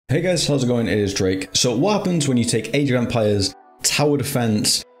Hey guys, how's it going? It is Drake. So what happens when you take Age of Empires, tower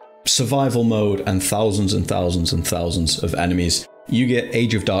defense, survival mode, and thousands and thousands and thousands of enemies? You get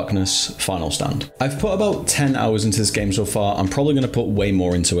Age of Darkness Final Stand. I've put about 10 hours into this game so far. I'm probably going to put way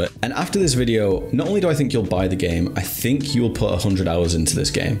more into it. And after this video, not only do I think you'll buy the game, I think you'll put 100 hours into this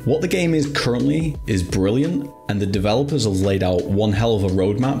game. What the game is currently is brilliant, and the developers have laid out one hell of a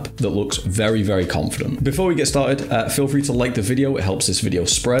roadmap that looks very, very confident. Before we get started, feel free to like the video. It helps this video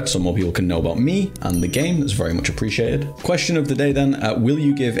spread so more people can know about me and the game. That's very much appreciated. Question of the day then, will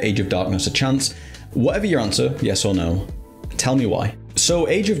you give Age of Darkness a chance? Whatever your answer, yes or no, tell me why. So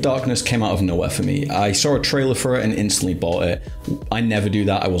Age of Darkness came out of nowhere for me. I saw a trailer for it and instantly bought it. I never do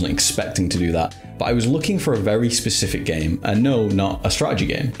that. I wasn't expecting to do that. But I was looking for a very specific game, and no, not a strategy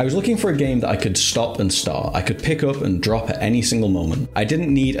game. I was looking for a game that I could stop and start. I could pick up and drop at any single moment. I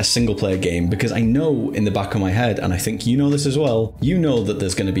didn't need a single player game because I know in the back of my head, and I think you know this as well, you know that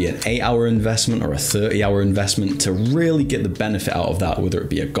there's going to be an 8-hour investment or a 30-hour investment to really get the benefit out of that, whether it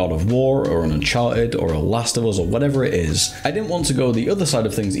be a God of War or an Uncharted or a Last of Us or whatever it is. I didn't want to go the other side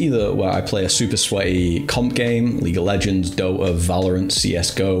of things either, where I play a super sweaty comp game, League of Legends, Dota, Valorant,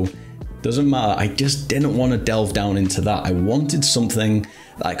 CSGO. Doesn't matter, I just didn't want to delve down into that. I wanted something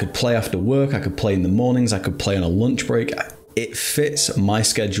that I could play after work, I could play in the mornings, I could play on a lunch break. It fits my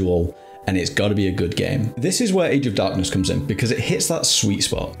schedule and it's got to be a good game. This is where Age of Darkness comes in because it hits that sweet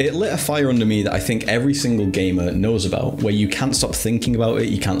spot. It lit a fire under me that I think every single gamer knows about, where you can't stop thinking about it,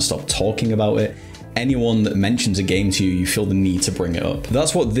 you can't stop talking about it. Anyone that mentions a game to you, you feel the need to bring it up.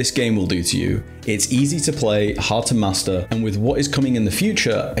 That's what this game will do to you. It's easy to play, hard to master, and with what is coming in the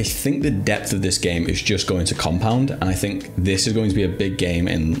future, I think the depth of this game is just going to compound, and I think this is going to be a big game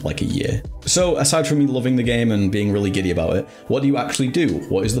in like a year. So aside from me loving the game and being really giddy about it, what do you actually do?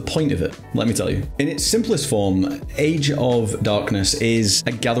 What is the point of it? Let me tell you. In its simplest form, Age of Darkness is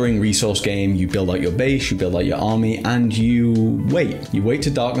a gathering resource game. You build out your base, you build out your army, and you wait. You wait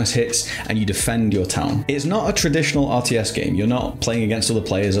till darkness hits and you defend your town. It's not a traditional RTS game. You're not playing against other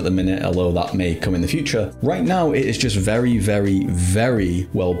players at the minute, although that may come in the future. Right now, it is just very, very, very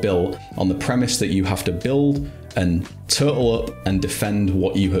well built on the premise that you have to build and turtle up and defend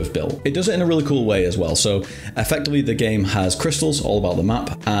what you have built. It does it in a really cool way as well. So effectively the game has crystals all about the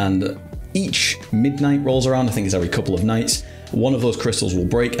map, and each midnight rolls around, I think it's every couple of nights, one of those crystals will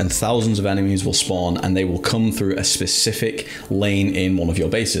break and thousands of enemies will spawn, and they will come through a specific lane in one of your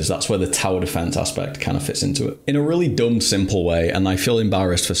bases. That's where the tower defense aspect kind of fits into it. In a really dumb, simple way, and I feel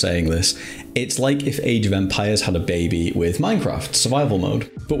embarrassed for saying this, it's like if Age of Empires had a baby with Minecraft survival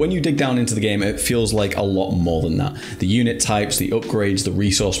mode. But when you dig down into the game, it feels like a lot more than that. The unit types, the upgrades, the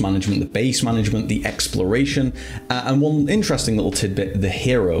resource management, the base management, the exploration, and one interesting little tidbit, the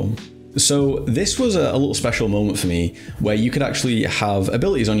hero. So this was a little special moment for me where you could actually have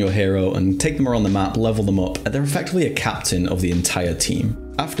abilities on your hero and take them around the map, level them up, and they're effectively a captain of the entire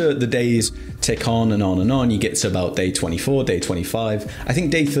team. After the days tick on and on and on, you get to about day 24, day 25. I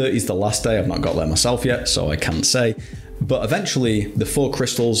think day 30 is the last day. I've not got there myself yet, so I can't say. But eventually, the 4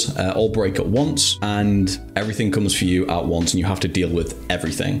 crystals all break at once, and everything comes for you at once, and you have to deal with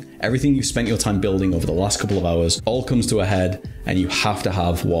everything. Everything you've spent your time building over the last couple of hours all comes to a head, and you have to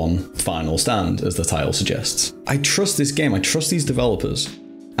have one final stand, as the title suggests. I trust this game, I trust these developers.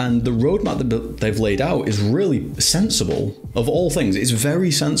 And the roadmap that they've laid out is really sensible. Of all things, it's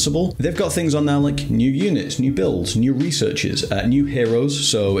very sensible. They've got things on there like new units, new builds, new researches, new heroes.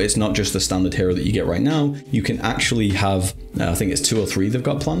 So it's not just the standard hero that you get right now. You can actually have, I think it's 2 or 3 they've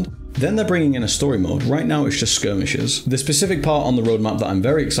got planned. Then they're bringing in a story mode. Right now it's just skirmishes. The specific part on the roadmap that I'm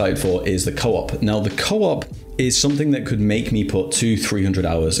very excited for is the co-op. Now the co-op is something that could make me put 200-300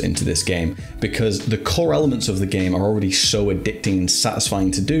 hours into this game, because the core elements of the game are already so addicting and satisfying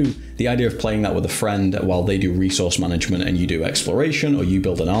to do. The idea of playing that with a friend while they do resource management and you do exploration, or you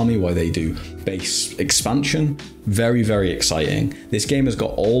build an army while they do base expansion, very, very exciting. This game has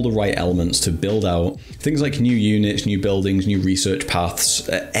got all the right elements to build out. Things like new units, new buildings, new research paths,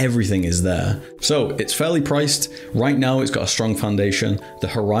 everything is there. So it's fairly priced. Right now it's got a strong foundation. The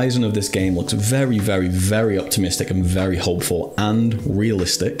horizon of this game looks very, very, very optimistic and very hopeful and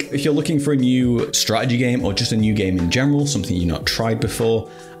realistic. If you're looking for a new strategy game or just a new game in general, something you've not tried before,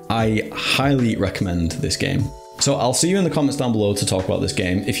 I highly recommend this game. So I'll see you in the comments down below to talk about this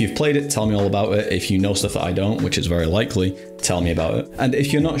game. If you've played it, tell me all about it. If you know stuff that I don't, which is very likely, tell me about it. And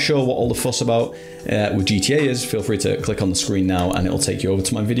if you're not sure what all the fuss about with GTA is, feel free to click on the screen now and it'll take you over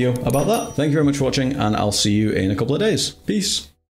to my video about that. Thank you very much for watching, and I'll see you in a couple of days. Peace.